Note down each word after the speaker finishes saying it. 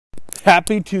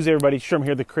Happy Tuesday, everybody. Sherm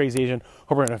here, the Crazy Asian.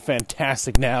 Hope we're in a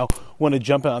fantastic now. Want to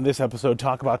jump in on this episode,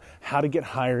 talk about how to get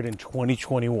hired in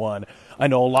 2021. I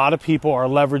know a lot of people are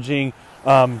leveraging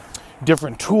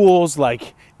different tools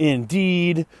like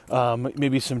Indeed,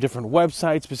 maybe some different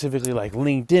websites, specifically like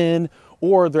LinkedIn,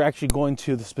 or they're actually going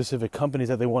to the specific companies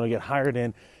that they want to get hired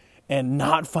in and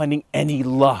not finding any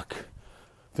luck.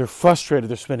 They're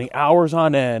frustrated. They're spending hours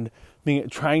on end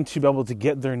trying to be able to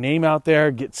get their name out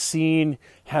there, get seen,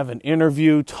 have an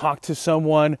interview, talk to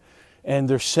someone, and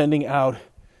they're sending out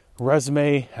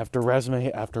resume after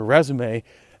resume after resume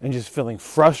and just feeling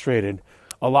frustrated.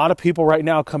 A lot of people right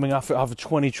now coming off of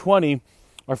 2020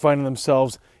 are finding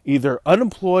themselves either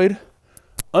unemployed,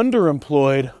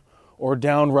 underemployed, or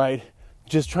downright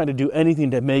just trying to do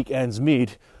anything to make ends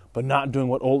meet, but not doing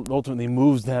what ultimately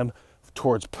moves them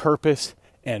towards purpose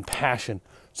and passion.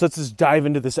 So let's just dive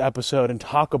into this episode and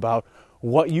talk about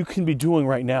what you can be doing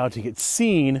right now to get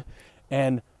seen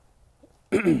and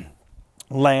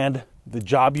land the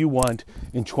job you want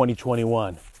in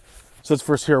 2021. So let's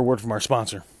first hear a word from our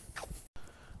sponsor.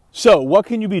 So what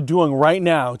can you be doing right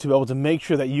now to be able to make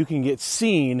sure that you can get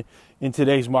seen in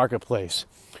today's marketplace?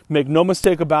 Make no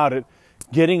mistake about it,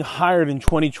 getting hired in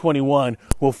 2021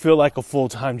 will feel like a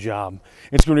full-time job.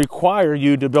 It's going to require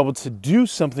you to be able to do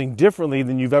something differently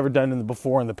than you've ever done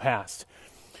before in the past.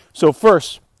 So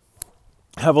first,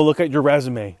 have a look at your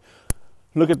resume.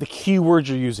 Look at the keywords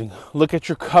you're using. Look at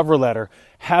your cover letter.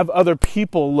 Have other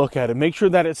people look at it. Make sure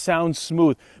that it sounds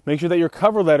smooth. Make sure that your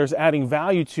cover letter is adding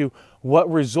value to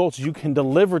what results you can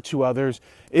deliver to others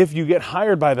if you get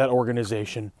hired by that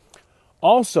organization.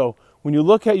 Also, when you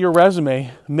look at your resume,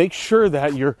 make sure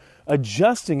that you're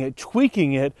adjusting it,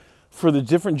 tweaking it for the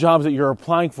different jobs that you're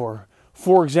applying for.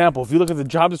 For example, if you look at the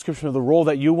job description of the role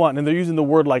that you want, and they're using the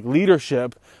word like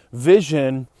leadership,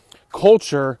 vision,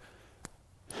 culture,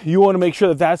 you want to make sure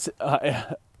that that's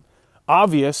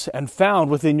obvious and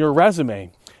found within your resume.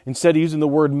 Instead of using the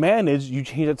word manage, you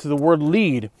change it to the word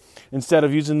lead. Instead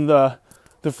of using the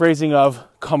phrasing of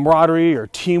camaraderie or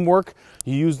teamwork,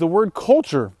 you use the word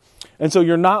culture. And so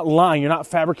you're not lying, you're not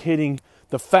fabricating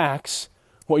the facts.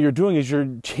 What you're doing is you're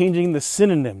changing the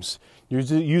synonyms. You're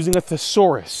using a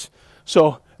thesaurus.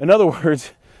 So in other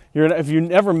words, if you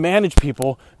never manage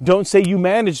people, don't say you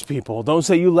managed people. Don't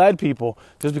say you led people,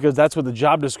 just because that's what the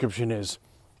job description is.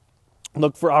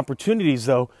 Look for opportunities,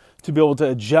 though, to be able to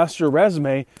adjust your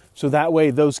resume so that way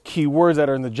those keywords that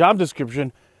are in the job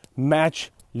description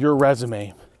match your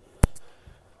resume.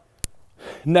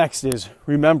 Next is,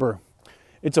 remember,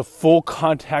 it's a full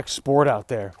contact sport out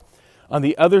there. On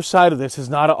the other side of this is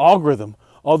not an algorithm,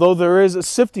 although there is a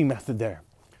sifting method there.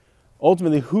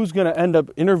 Ultimately, who's going to end up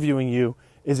interviewing you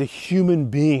is a human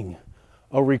being,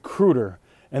 a recruiter.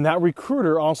 And that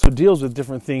recruiter also deals with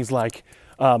different things like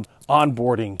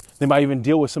onboarding. They might even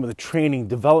deal with some of the training,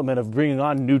 development of bringing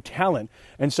on new talent.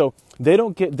 And so they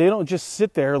don't just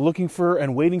sit there looking for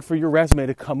and waiting for your resume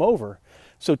to come over.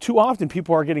 So too often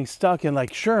people are getting stuck in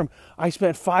like, Sherm, I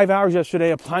spent 5 hours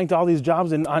yesterday applying to all these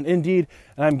jobs on Indeed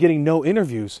and I'm getting no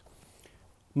interviews.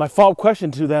 My follow-up question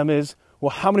to them is,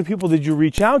 well, how many people did you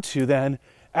reach out to then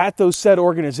at those said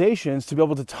organizations to be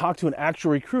able to talk to an actual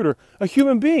recruiter, a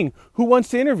human being who wants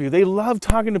to interview? They love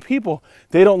talking to people.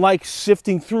 They don't like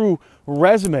sifting through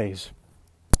resumes.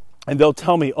 And they'll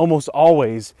tell me almost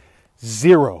always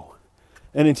 0.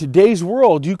 And in today's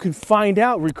world, you can find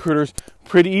out recruiters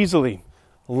pretty easily.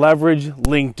 Leverage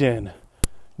LinkedIn.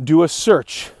 Do a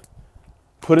search.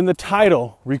 Put in the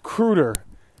title, recruiter,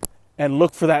 and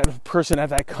look for that person at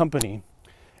that company.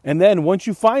 And then once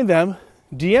you find them,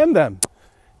 DM them.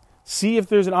 See if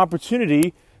there's an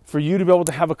opportunity for you to be able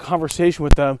to have a conversation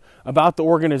with them about the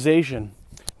organization.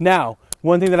 Now,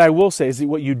 one thing that I will say is that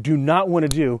what you do not want to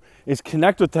do is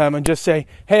connect with them and just say,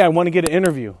 hey, I want to get an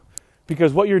interview.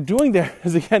 Because what you're doing there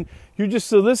is, again, you're just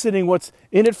soliciting what's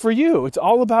in it for you. It's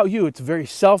all about you. It's very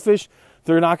selfish.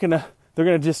 They're going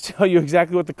to just tell you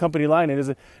exactly what the company line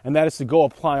is, and that is to go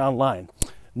apply online.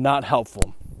 Not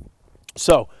helpful.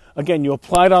 So, again, you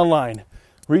applied online.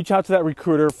 Reach out to that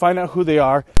recruiter, find out who they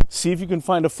are, see if you can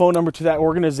find a phone number to that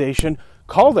organization,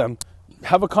 call them,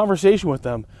 have a conversation with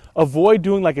them. Avoid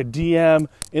doing like a DM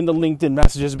in the LinkedIn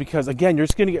messages because, again, you're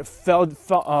just going to get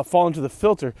fall into the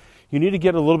filter. You need to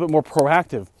get a little bit more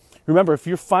proactive. Remember, if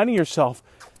you're finding yourself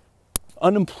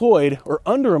unemployed or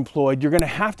underemployed, you're going to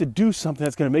have to do something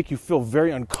that's going to make you feel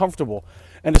very uncomfortable.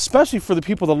 And especially for the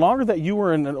people, the longer that you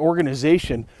were in an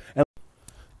organization and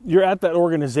you're at that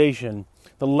organization,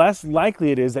 the less likely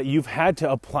it is that you've had to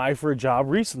apply for a job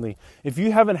recently. If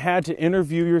you haven't had to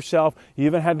interview yourself, you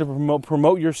haven't had to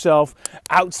promote yourself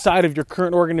outside of your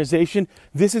current organization,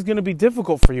 this is going to be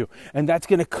difficult for you. And that's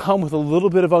going to come with a little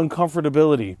bit of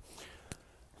uncomfortability.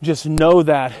 Just know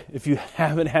that if you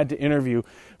haven't had to interview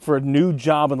for a new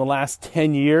job in the last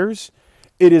 10 years,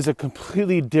 it is a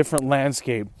completely different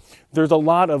landscape. There's a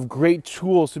lot of great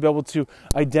tools to be able to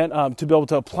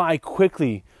apply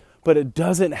quickly, but it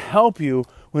doesn't help you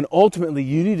when ultimately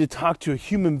you need to talk to a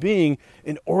human being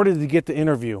in order to get the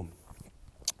interview.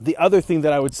 The other thing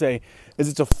that I would say is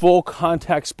it's a full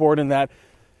contact sport in that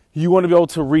you want to be able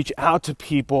to reach out to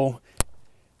people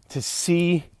to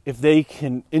see if they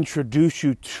can introduce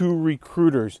you to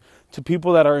recruiters, to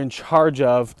people that are in charge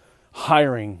of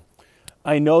hiring.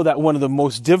 I know that one of the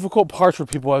most difficult parts for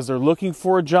people as they're looking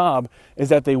for a job is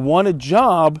that they want a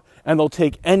job and they'll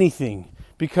take anything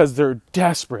because they're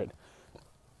desperate.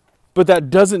 But that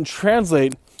doesn't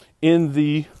translate in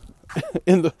the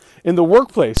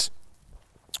workplace.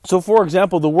 So, for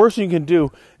example, the worst you can do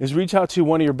is reach out to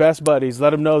one of your best buddies,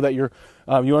 let them know that you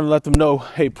want to let them know,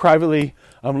 hey, privately,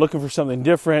 I'm looking for something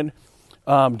different.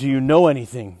 Do you know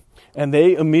anything? And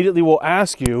they immediately will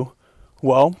ask you,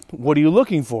 well, what are you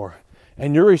looking for?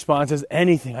 And your response is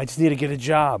anything. I just need to get a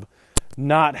job.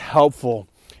 Not helpful.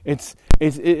 It's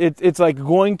like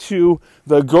going to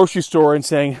the grocery store and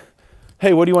saying,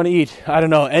 hey, what do you want to eat? I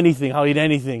don't know, anything. I'll eat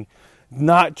anything.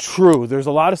 Not true. There's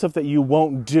a lot of stuff that you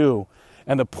won't do.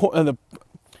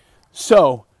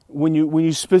 So when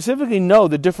you specifically know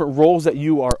the different roles that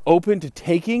you are open to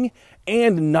taking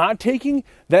and not taking,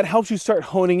 that helps you start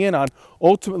honing in on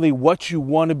ultimately what you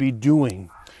want to be doing.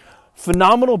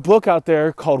 Phenomenal book out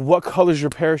there called What Color's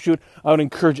Your Parachute. I would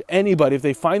encourage anybody, if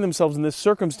they find themselves in this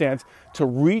circumstance, to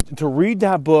read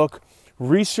that book,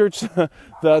 research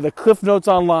the Cliff Notes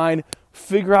online,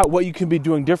 figure out what you can be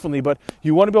doing differently. But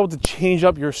you want to be able to change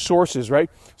up your sources, right?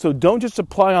 So don't just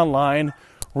apply online.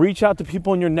 Reach out to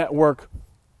people in your network.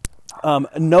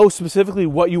 Know specifically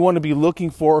what you want to be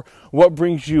looking for, what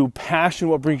brings you passion,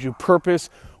 what brings you purpose.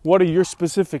 What are your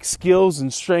specific skills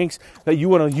and strengths that you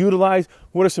want to utilize?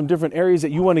 What are some different areas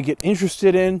that you want to get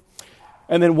interested in?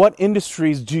 And then what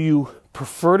industries do you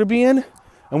prefer to be in?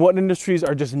 And what industries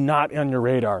are just not on your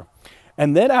radar?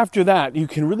 And then after that, you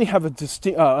can really have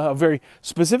a very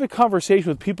specific conversation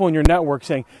with people in your network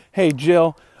saying, hey,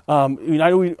 Jill, I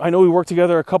know we worked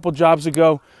together a couple jobs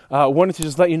ago. Wanted to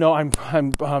just let you know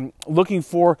I'm looking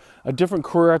for a different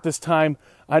career at this time.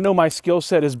 I know my skill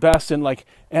set is best in like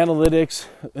analytics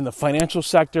in the financial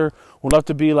sector. Would love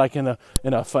to be like in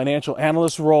a financial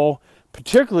analyst role,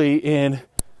 particularly in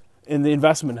the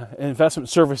investment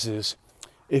services.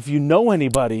 If you know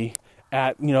anybody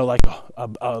at like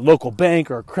a local bank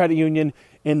or a credit union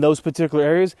in those particular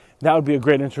areas, that would be a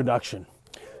great introduction.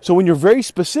 So when you're very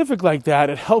specific like that,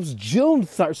 it helps Jill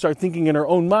start thinking in her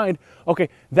own mind, okay,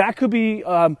 that could be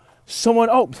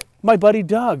someone, my buddy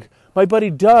Doug. My buddy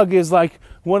Doug is like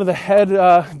one of the head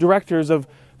directors of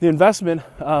the investment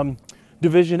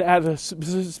division at a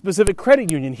specific credit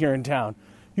union here in town.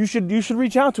 You should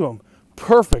reach out to him.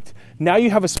 Perfect. Now you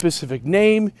have a specific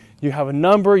name, you have a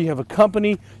number, you have a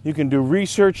company, you can do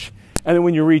research, and then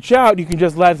when you reach out, you can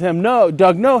just let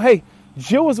Doug know, hey,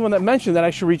 Jill was the one that mentioned that I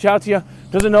should reach out to you.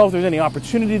 Doesn't know if there's any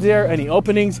opportunity there, any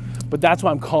openings, but that's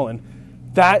why I'm calling.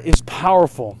 That is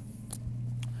powerful.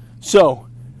 So,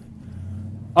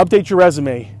 update your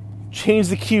resume. Change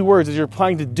the keywords as you're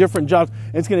applying to different jobs.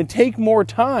 And it's going to take more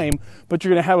time, but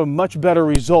you're going to have a much better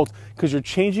result because you're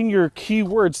changing your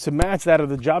keywords to match that of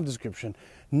the job description.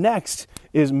 Next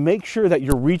is make sure that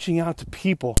you're reaching out to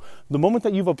people. The moment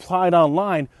that you've applied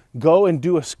online, go and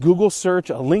do a Google search,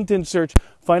 a LinkedIn search,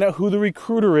 find out who the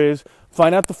recruiter is,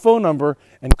 find out the phone number,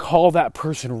 and call that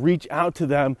person. Reach out to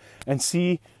them and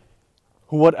see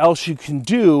what else you can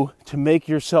do to make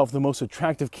yourself the most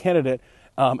attractive candidate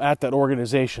at that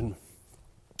organization.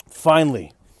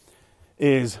 Finally,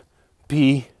 is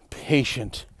be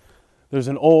patient. There's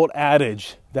an old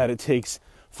adage that it takes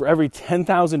for every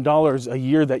 $10,000 a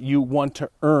year that you want to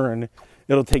earn,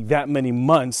 it'll take that many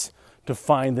months to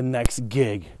find the next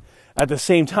gig. At the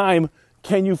same time,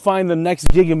 can you find the next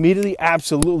gig immediately?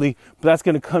 Absolutely. But that's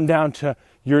going to come down to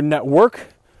your network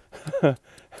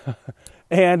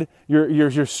and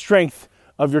your strength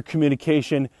of your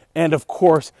communication and, of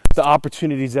course, the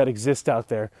opportunities that exist out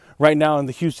there. Right now in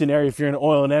the Houston area, if you're in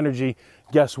oil and energy,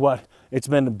 guess what? It's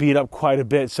been beat up quite a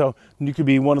bit. So you could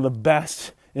be one of the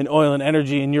best in oil and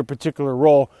energy in your particular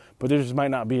role, but there just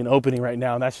might not be an opening right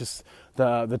now. And that's just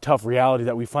the tough reality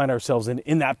that we find ourselves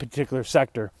in that particular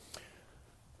sector.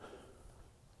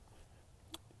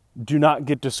 Do not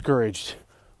get discouraged.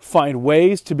 find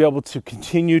ways to be able to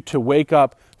continue to wake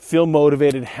up, feel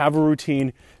motivated, have a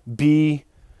routine, be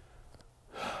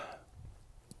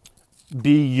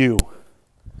you.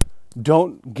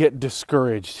 Don't get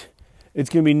discouraged. It's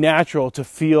going to be natural to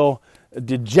feel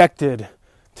dejected,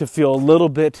 to feel a little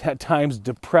bit at times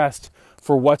depressed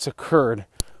for what's occurred.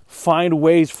 Find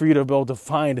ways for you to be able to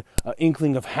find an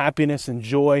inkling of happiness and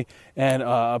joy and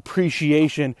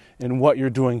appreciation in what you're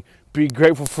doing. Be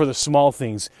grateful for the small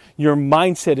things. Your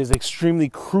mindset is extremely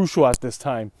crucial at this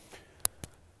time.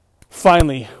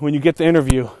 Finally, when you get the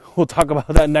interview, we'll talk about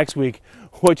that next week,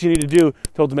 what you need to do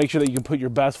to make sure that you can put your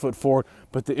best foot forward.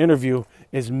 But the interview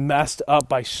is messed up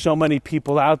by so many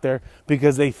people out there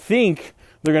because they think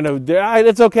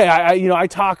it's okay. I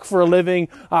talk for a living.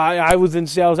 I was in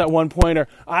sales at one point, or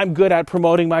I'm good at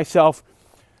promoting myself.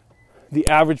 The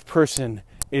average person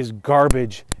is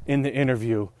garbage in the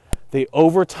interview. They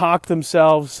overtalk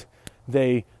themselves.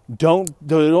 They don't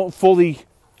fully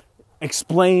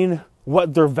explain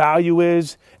what their value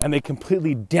is, and they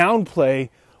completely downplay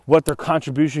what their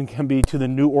contribution can be to the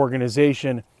new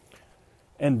organization.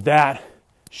 And that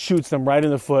shoots them right in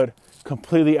the foot,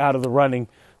 completely out of the running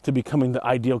to becoming the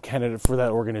ideal candidate for that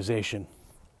organization.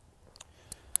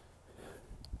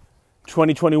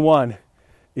 2021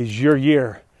 is your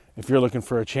year if you're looking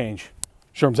for a change.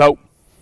 Sherm's out.